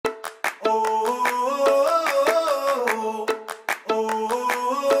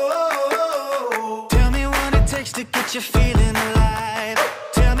that you're feeling alive.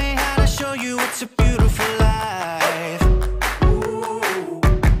 Tell me how to show you it's a beautiful life.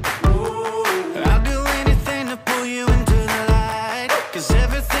 I'll do anything to pull you into the light, 'cause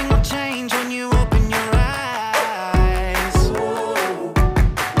everything will change when you open your eyes.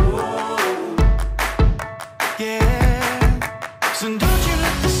 Yeah. So don't you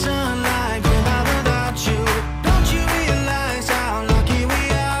let the sunlight go by without you. Don't you realize how lucky we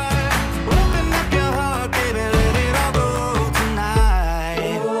are? Open up your heart, baby, let it all go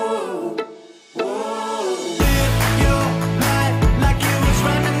tonight. Live your life like you was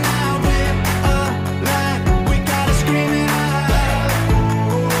running out with a light. We gotta scream it out.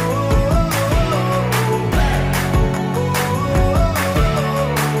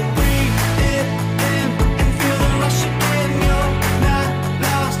 Breathe it in and feel the rush again. You're not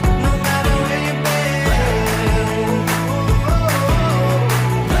lost, no matter where you've been.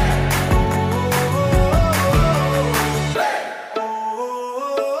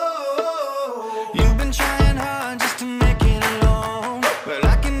 You've been trying hard just to make it alone, but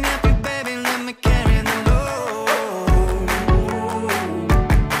I can help you, baby, let me carry the load.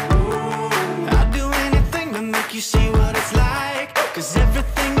 I'll do anything to make you see what it's like, 'cause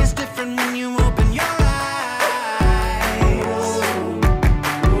everything is different when you open your eyes.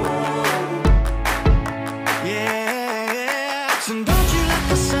 Yeah. So don't you let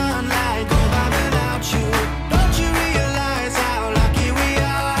the sunlight go by without you. Don't you realize how lucky we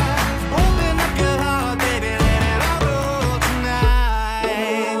are? Open up your heart, baby, let it all go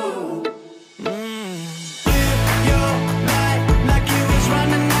tonight. Live your life like you was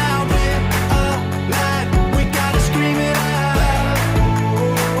running out with a light. We gotta scream it out.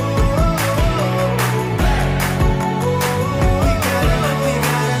 We gotta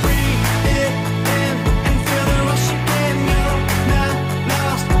breathe it in and feel the rush again. You're not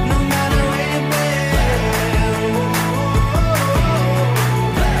lost, no matter where you've been.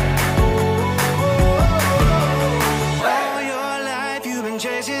 All your life you've been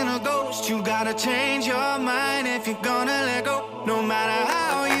chasing a ghost. You gotta change your mind if you're gonna let go. No matter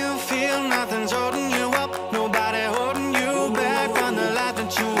how you feel, nothing's holding you up. Nobody holding you back from the life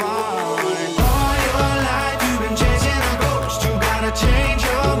that you want. All your life you've been chasing a ghost. You gotta change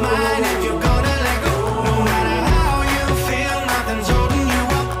your mind if you're gonna let go. No matter how you feel, nothing's holding you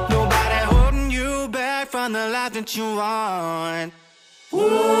up. Nobody holding you back from the life that you want.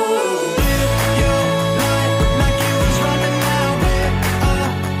 Woo!